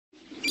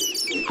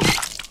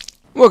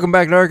Welcome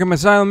back to Arkham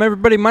Asylum,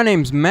 everybody. My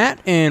name's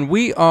Matt, and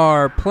we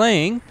are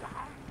playing...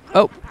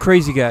 Oh,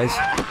 crazy guys.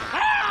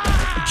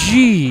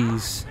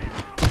 Jeez.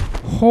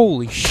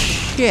 Holy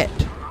shit.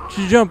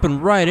 She's jumping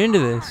right into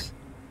this.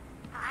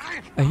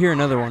 I hear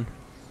another one.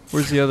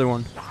 Where's the other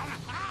one?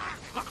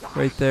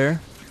 Right there.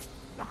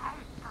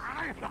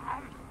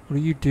 What are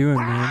you doing,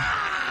 man?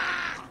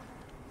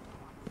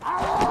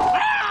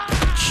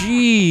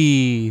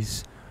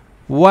 Jeez.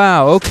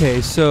 Wow,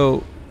 okay,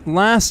 so...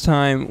 last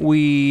time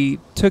we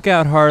took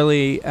out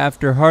Harley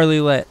after Harley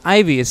let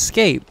Ivy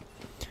escape.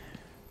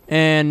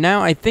 And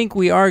now I think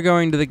we are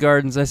going to the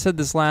gardens. I said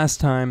this last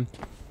time.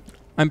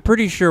 I'm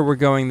pretty sure we're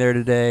going there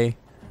today.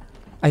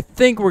 I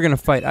think we're going to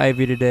fight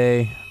Ivy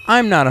today.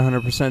 I'm not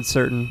 100%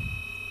 certain.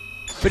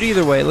 But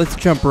either way, let's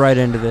jump right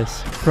into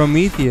this.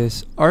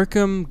 Prometheus,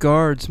 Arkham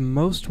Guard's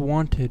most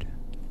wanted.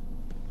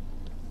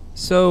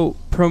 So,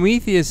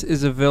 Prometheus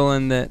is a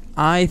villain that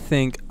I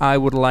think I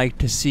would like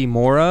to see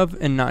more of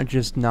and not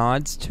just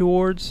nods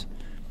towards.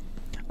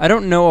 I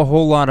don't know a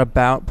whole lot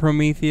about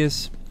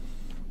Prometheus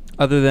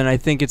other than I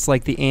think it's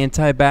like the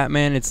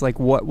anti-Batman. It's like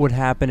what would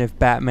happen if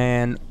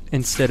Batman,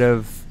 instead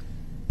of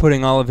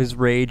putting all of his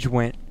rage,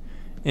 went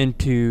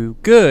into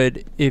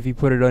good, if he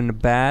put it into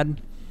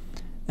bad.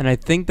 And I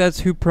think that's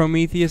who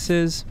Prometheus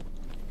is.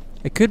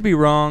 I could be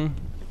wrong,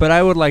 but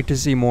I would like to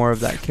see more of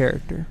that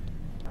character.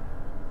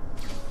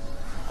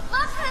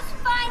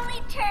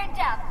 Turned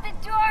up, the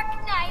Dark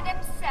Knight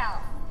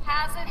himself.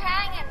 How's it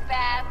hanging,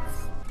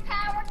 Babs?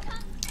 Power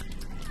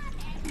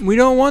comes. We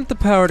don't want the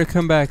power to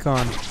come back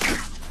on.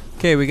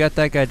 Okay, we got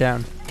that guy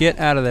down. Get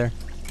out of there.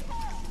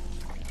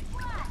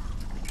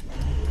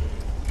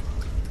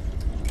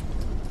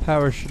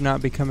 Power should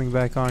not be coming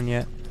back on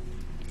yet.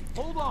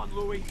 Hold on,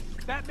 Louie.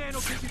 Batman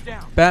will get you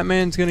down.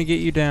 Batman's gonna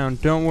get you down.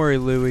 Don't worry,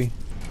 Louie.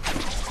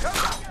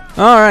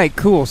 Alright,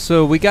 cool.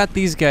 So we got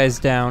these guys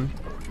down.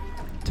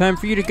 Time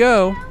for you to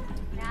go.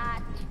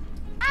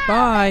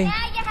 Bye.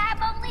 Now you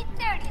have only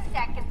 30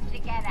 seconds to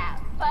get out.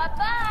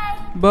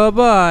 Bye-bye.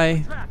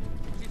 Bye-bye.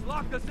 She's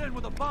locked us in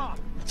with a bomb.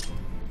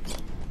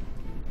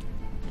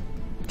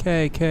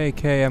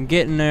 Okay. I'm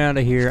getting out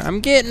of here. I'm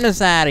getting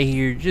us out of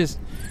here. Just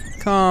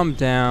calm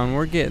down.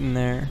 We're getting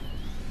there.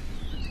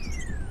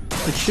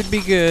 It should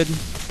be good.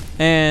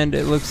 And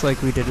it looks like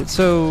we did it.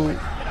 So,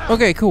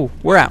 okay, cool.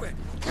 We're out.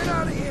 Get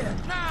out of here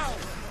now!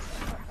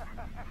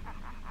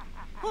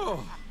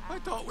 Oh, I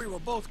thought we were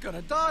both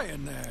gonna die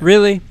in there.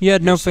 Really? You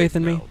had no faith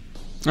in me?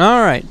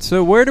 Alright,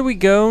 so where do we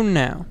go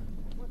now?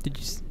 Did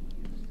you...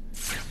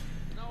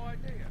 No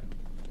idea.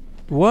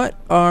 What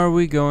are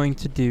we going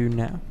to do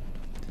now?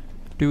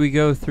 Do we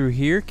go through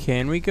here?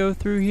 Can we go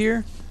through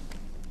here?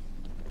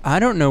 I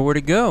don't know where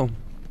to go.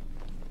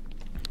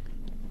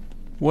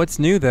 What's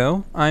new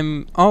though?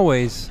 I'm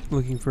always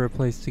looking for a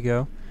place to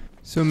go.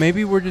 So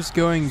maybe we're just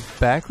going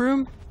back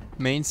room?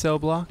 Main cell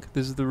block?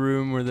 This is the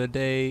room where the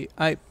day...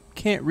 I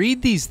can't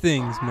read these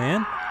things,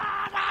 man.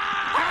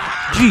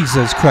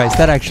 Jesus Christ,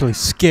 that actually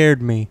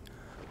scared me.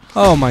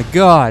 Oh my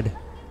god.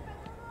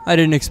 I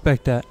didn't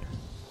expect that.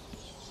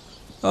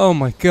 Oh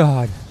my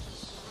god.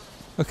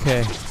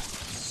 Okay.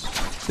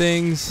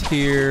 Things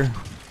here.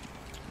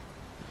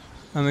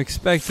 I'm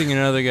expecting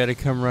another guy to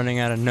come running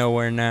out of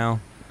nowhere now.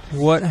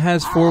 What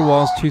has 4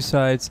 walls, 2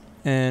 sides,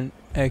 and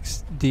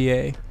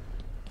XDA?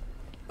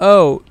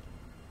 Oh.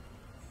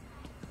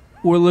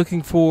 We're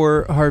looking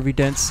for Harvey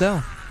Dent's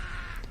cell.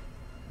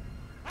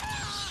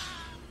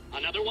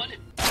 Another one?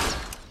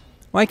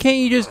 Why can't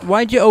you just...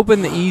 Why'd you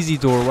open the easy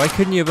door? Why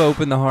couldn't you have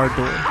opened the hard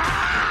door?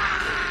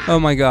 Oh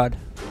my god.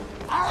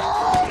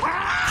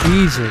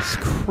 Jesus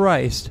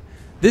Christ.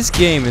 This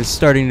game is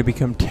starting to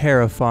become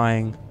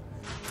terrifying.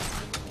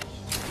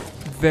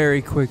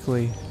 Very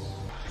quickly.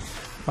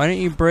 Why don't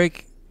you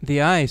break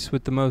the ice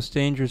with the most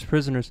dangerous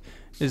prisoners?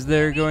 Is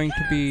there going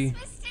to be...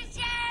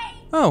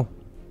 Oh.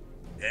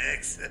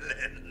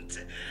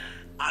 Excellent.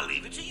 I'll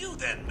leave it to you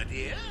then, my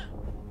dear.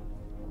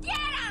 Get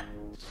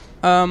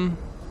up!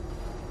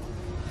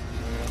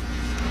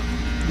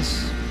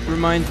 This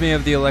reminds me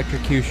of the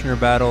Electrocutioner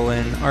battle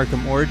in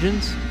Arkham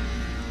Origins.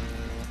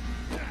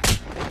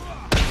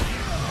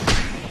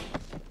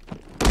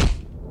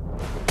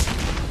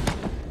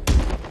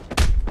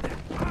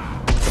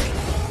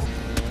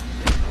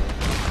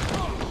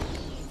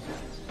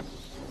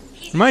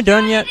 Am I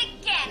done yet?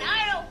 Again,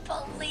 I don't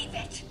believe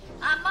it.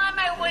 I'm on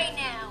my way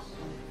now.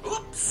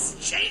 Oops,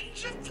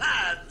 change of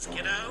plans,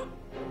 kiddo.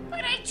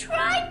 But I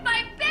tried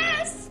my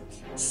best.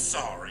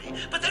 Sorry,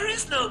 but there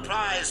is no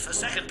prize for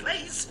second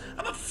place.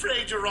 I'm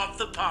afraid you're off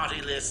the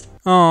party list.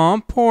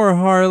 Aw, poor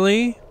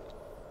Harley.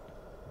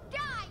 Die,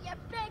 you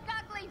big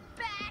ugly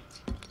bat.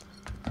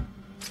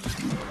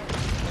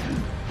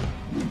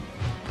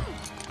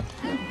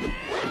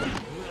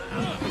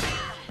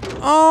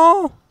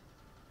 Oh,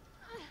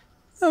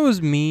 that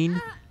was mean.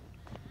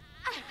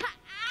 Hey,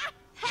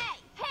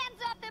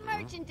 hands off the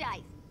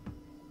merchandise.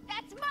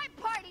 That's my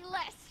party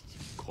list.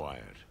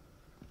 Quiet.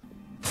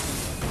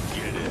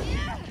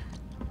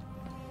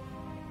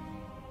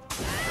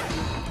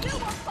 You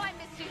won't find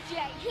Mr.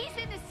 J. He's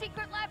in the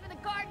secret lab in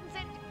the gardens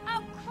and...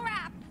 Oh,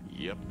 crap!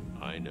 Yep,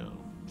 I know.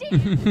 Well,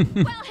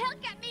 he'll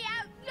get me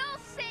out. You'll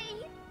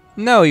see.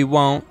 No, he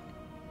won't.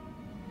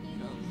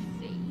 You'll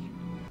see.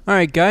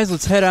 Alright guys,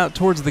 let's head out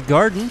towards the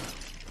garden.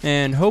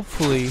 And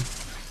hopefully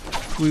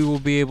we will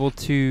be able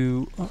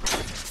to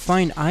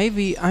find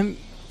Ivy.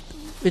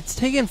 It's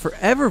taken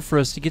forever for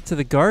us to get to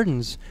the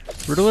gardens.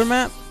 Riddler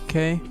map?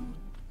 Okay.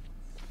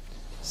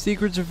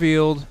 Secrets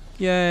revealed.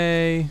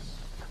 Yay.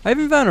 I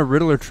haven't found a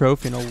Riddler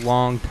trophy in a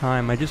long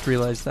time. I just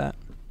realized that.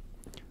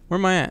 Where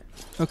am I at?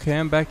 Okay,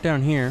 I'm back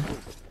down here.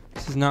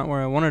 This is not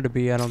where I wanted to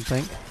be, I don't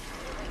think.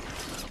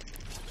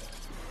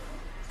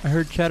 I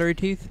heard chattery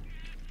teeth.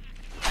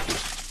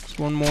 Just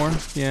one more.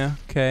 Yeah,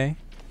 okay.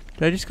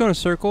 Did I just go in a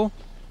circle?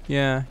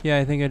 Yeah,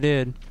 I think I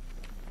did.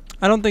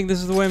 I don't think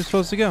this is the way I'm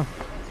supposed to go.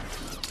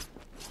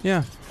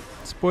 Yeah.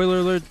 Spoiler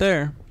alert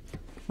there.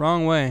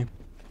 Wrong way.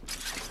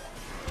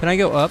 Can I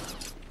go up?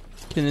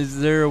 Is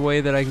there a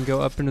way that I can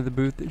go up into the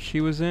booth that she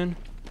was in?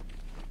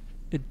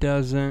 It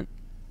doesn't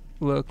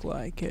look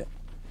like it.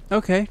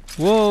 Okay,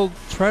 we'll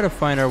try to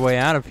find our way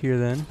out of here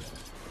then.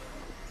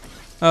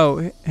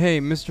 Oh,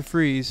 hey, Mr.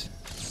 Freeze.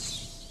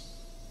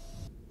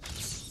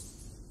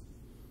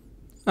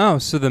 Oh,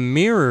 so the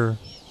mirror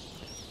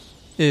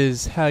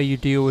is how you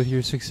deal with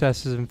your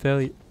successes and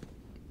failure.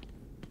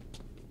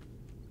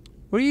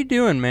 What are you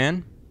doing,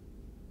 man?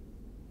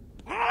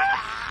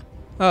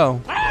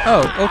 Oh,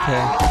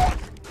 okay.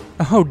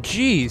 Oh,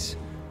 jeez.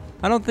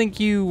 I don't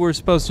think you were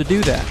supposed to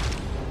do that.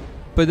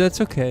 But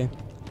that's okay.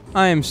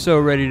 I am so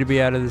ready to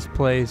be out of this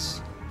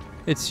place.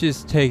 It's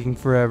just taking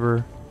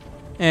forever.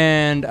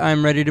 And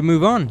I'm ready to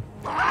move on.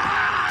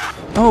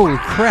 Holy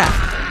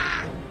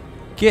crap.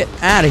 Get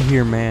out of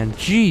here, man.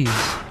 Jeez.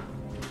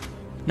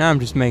 Now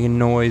I'm just making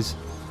noise.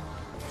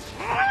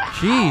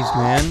 Jeez,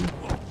 man.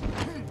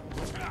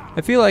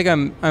 I feel like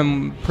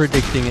I'm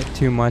predicting it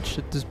too much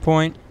at this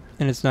point,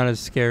 and it's not as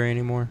scary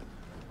anymore.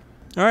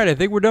 Alright, I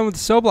think we're done with the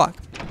cell block.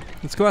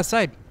 Let's go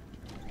outside.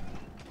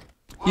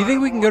 Do you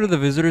think we can go to the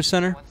visitor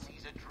center?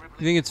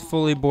 You think it's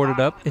fully boarded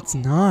up? It's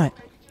not.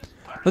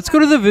 Let's go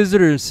to the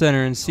visitor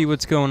center and see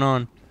what's going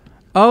on.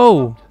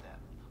 Oh,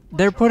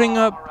 they're putting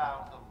up...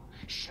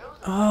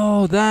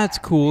 Oh, that's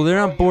cool. They're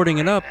not boarding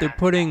it up. They're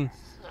putting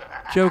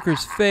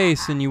Joker's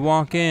face, and you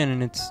walk in,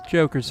 and it's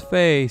Joker's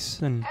face.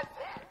 And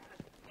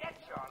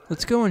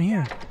let's go in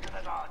here.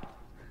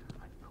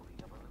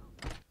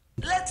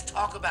 Let's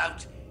talk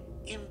about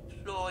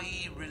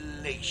employee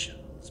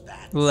relations,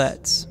 Bats.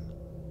 Let's.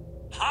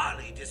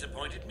 Harley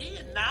disappointed me,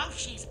 and now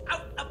she's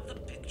out of the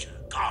picture.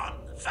 Gone,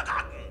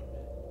 forgotten,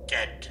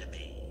 dead to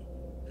me.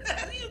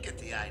 You get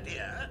the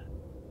idea.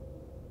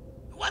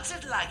 What's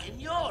it like in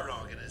your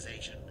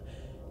organization?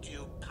 Do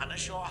you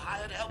punish your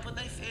hired help when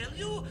they fail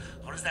you?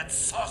 Or is that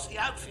saucy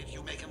outfit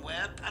you make him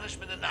wear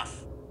punishment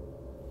enough?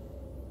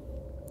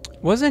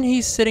 Wasn't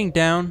he sitting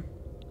down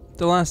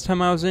the last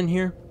time I was in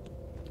here?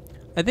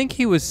 I think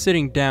he was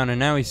sitting down and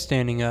now he's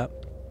standing up.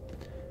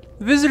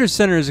 The visitor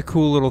center is a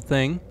cool little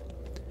thing.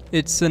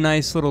 It's a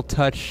nice little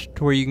touch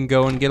to where you can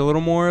go and get a little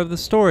more of the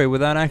story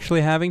without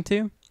actually having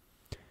to.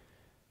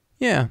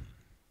 Yeah,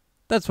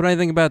 that's what I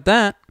think about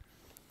that.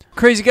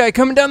 Crazy guy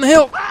coming down the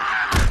hill!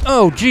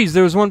 Oh, geez,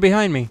 there was one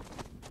behind me.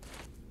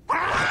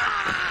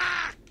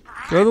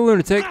 Throw the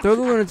lunatic, throw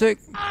the lunatic.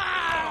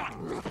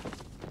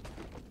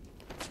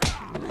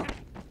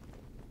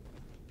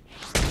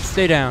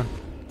 Stay down.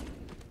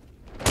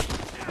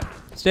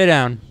 Stay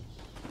down.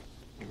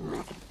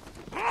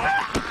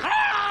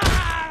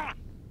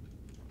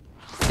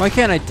 Why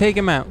can't I take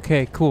him out?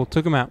 Okay, cool.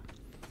 Took him out.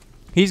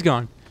 He's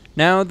gone.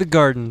 Now the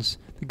gardens.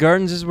 The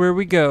gardens is where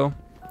we go.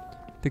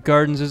 The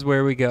gardens is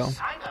where we go.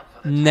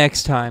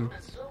 Next time.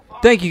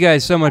 Thank you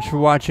guys so much for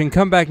watching.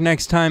 Come back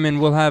next time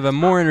and we'll have a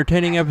more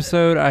entertaining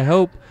episode. I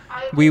hope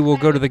we will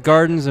go to the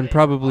gardens and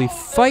probably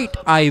fight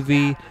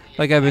Ivy,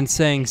 like I've been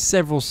saying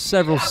several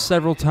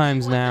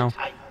times now.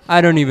 I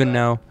don't even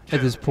know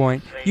at this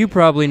point. You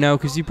probably know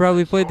because you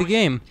probably played the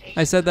game.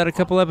 I said that a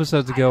couple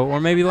episodes ago, or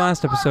maybe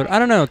last episode. I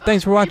don't know.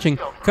 Thanks for watching.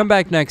 Come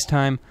back next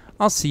time.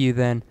 I'll see you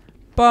then.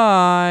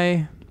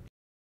 Bye.